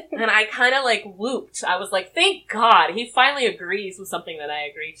 And I kind of, like, whooped. I was like, thank God, he finally agrees with something that I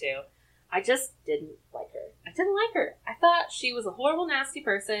agree to. I just didn't like her. I didn't like her. I thought she was a horrible, nasty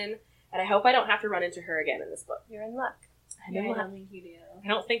person, and I hope I don't have to run into her again in this book. You're in luck. I don't think you do.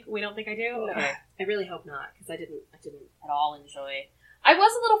 We don't think I do? No. Okay. I really hope not, because I didn't at all enjoy. I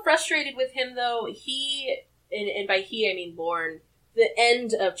was a little frustrated with him, though. He, and by he I mean Bourne, the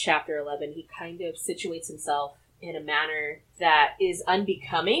end of chapter 11, he kind of situates himself in a manner that is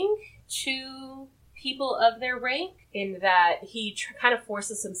unbecoming to people of their rank, in that he kind of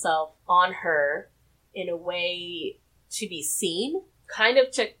forces himself on her in a way to be seen, kind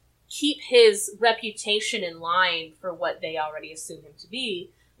of to keep his reputation in line for what they already assume him to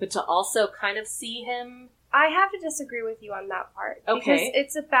be, but to also kind of see him. I have to disagree with you on that part. Okay. Because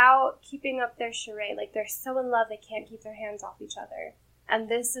it's about keeping up their charade. Like, they're so in love they can't keep their hands off each other. And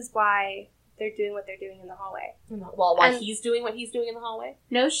this is why they're doing what they're doing in the hallway. Well, while he's doing what he's doing in the hallway?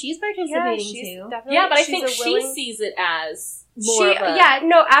 No, she's participating too. Yeah, but I think she sees it as more of a... Yeah,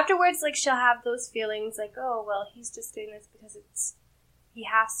 no, afterwards, like, she'll have those feelings like, oh, well, he's just doing this because he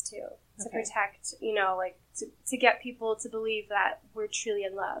has to protect, you know, like, to get people to believe that we're truly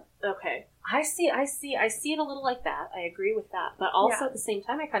in love. Okay. I see it a little like that. I agree with that. But also at the same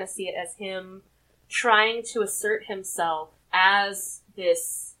time, I kind of see it as him trying to assert himself as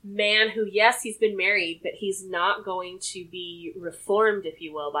this man who, yes, he's been married, but he's not going to be reformed, if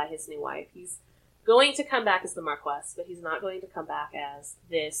you will, by his new wife. He's going to come back as the Marquess, but he's not going to come back as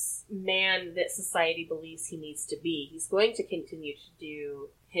this man that society believes he needs to be. He's going to continue to do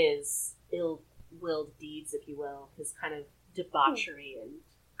his ill-willed deeds, if you will, his kind of debauchery. And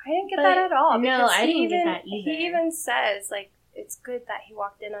I didn't get that at all. No, I didn't get that either. He even says, like, it's good that he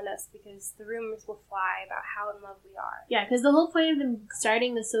walked in on us because the rumors will fly about how in love we are. Yeah, because the whole point of them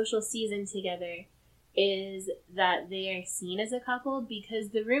starting the social season together is that they are seen as a couple,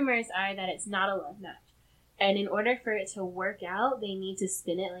 because the rumors are that it's not a love match. And in order for it to work out, they need to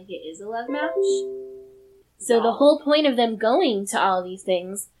spin it like it is a love match. So the whole point of them going to all of these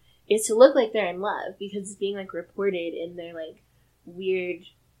things is to look like they're in love, because it's being, like, reported in their, like, weird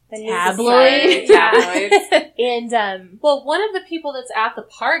tabloids. And, well, one of the people that's at the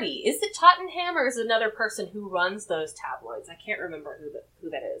party, is it Tottenham or is it another person who runs those tabloids? I can't remember who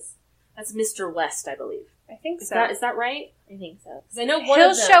that is. That's Mr. West, I believe. I think so. Is that right? I think so. Because I know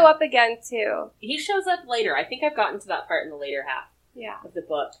he'll show up again, too. He shows up later. I think I've gotten to that part in the later half of the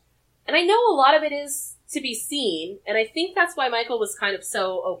book. And I know a lot of it is to be seen, and I think that's why Michael was kind of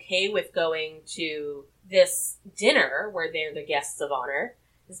so okay with going to this dinner where they're the guests of honor,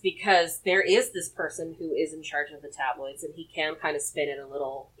 is because there is this person who is in charge of the tabloids, and he can kind of spin it a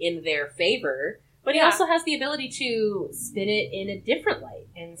little in their favor, but he also has the ability to spin it in a different light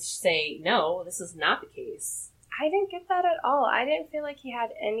and say, no, this is not the case. I didn't get that at all. I didn't feel like he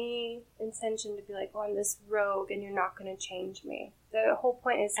had any intention to be like, oh, I'm this rogue and you're not going to change me. The whole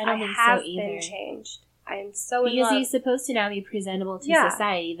point is I have been changed. I am so in love. Because he's supposed to now be presentable to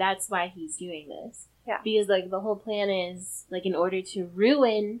society. That's why he's doing this. Yeah. Because, like, the whole plan is, like, in order to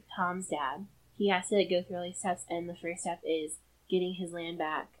ruin Tom's dad, he has to, like, go through all these steps, and the first step is getting his land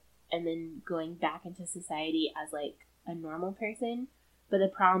back and then going back into society as, like, a normal person. But the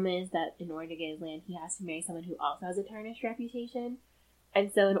problem is that in order to get his land, he has to marry someone who also has a tarnished reputation.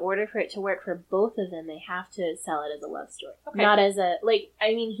 And so in order for it to work for both of them, they have to sell it as a love story. Okay. Not as a, like,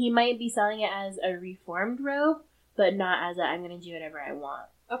 I mean, he might be selling it as a reformed robe, but not as a, I'm going to do whatever I want.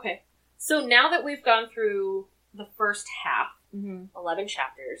 Okay. So now that we've gone through the first half, 11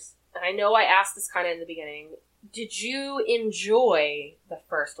 chapters, and I know I asked this kind of in the beginning, did you enjoy the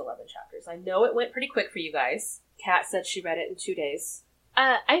first 11 chapters? I know it went pretty quick for you guys. Kat said she read it in 2 days.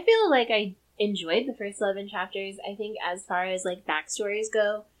 I feel like I enjoyed the first 11 chapters. I think as far as, like, backstories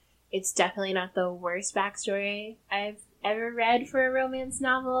go, it's definitely not the worst backstory I've ever read for a romance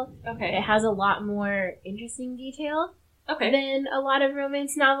novel. Okay. It has a lot more interesting detail than a lot of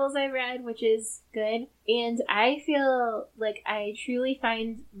romance novels I've read, which is good. And I feel like I truly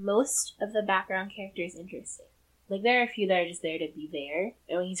find most of the background characters interesting. Like, there are a few that are just there to be there,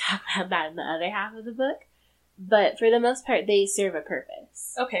 and we can talk about that in the other half of the book. But for the most part, they serve a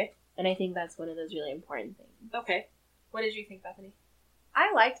purpose. Okay. And I think that's one of those really important things. Okay. What did you think, Bethany?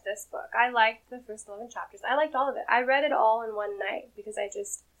 I liked this book. I liked the first 11 chapters. I liked all of it. I read it all in one night because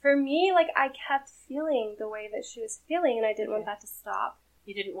for me, like, I kept feeling the way that she was feeling, and I didn't want that to stop.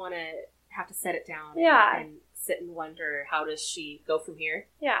 You didn't want to have to set it down and sit and wonder, how does she go from here?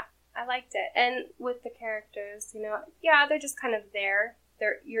 Yeah, I liked it. And with the characters, they're just kind of there.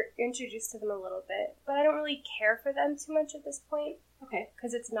 You're introduced to them a little bit, but I don't really care for them too much at this point. Okay.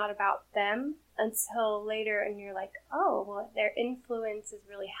 Because it's not about them until later, and you're like, oh, well, their influence is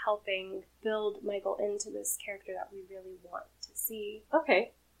really helping build Michael into this character that we really want to see.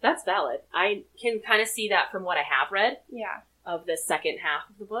 Okay, that's valid. I can kind of see that from what I have read of the second half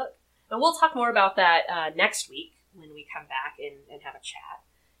of the book. And we'll talk more about that next week when we come back and have a chat.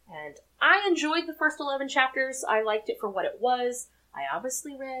 And I enjoyed the first 11 chapters. I liked it for what it was. I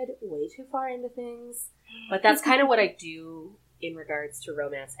obviously read way too far into things, but that's kind of what I do in regards to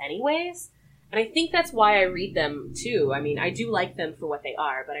romance anyways. And I think that's why I read them too. I mean, I do like them for what they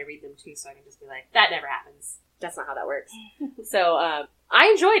are, but I read them too so I can just be like, that never happens. That's not how that works. So, I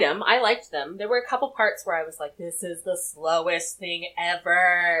enjoyed them. I liked them. There were a couple parts where I was like, this is the slowest thing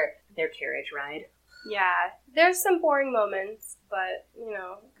ever. Their carriage ride. Yeah. There's some boring moments, but,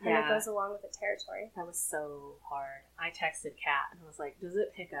 kind of goes along with the territory. That was so hard. I texted Kat and I was like, does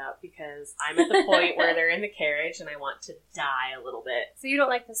it pick up? Because I'm at the point where they're in the carriage and I want to die a little bit. So you don't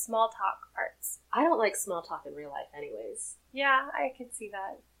like the small talk parts? I don't like small talk in real life anyways. Yeah, I could see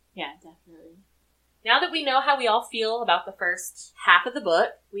that. Yeah, definitely. Now that we know how we all feel about the first half of the book,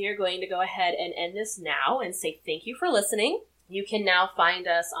 we are going to go ahead and end this now and say thank you for listening. You can now find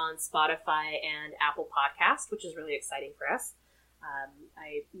us on Spotify and Apple Podcast, which is really exciting for us.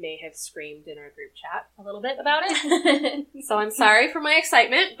 I may have screamed in our group chat a little bit about it. So I'm sorry for my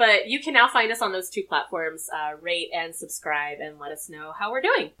excitement, but you can now find us on those two platforms. Rate and subscribe and let us know how we're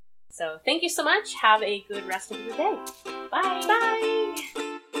doing. So thank you so much. Have a good rest of your day. Bye. Bye.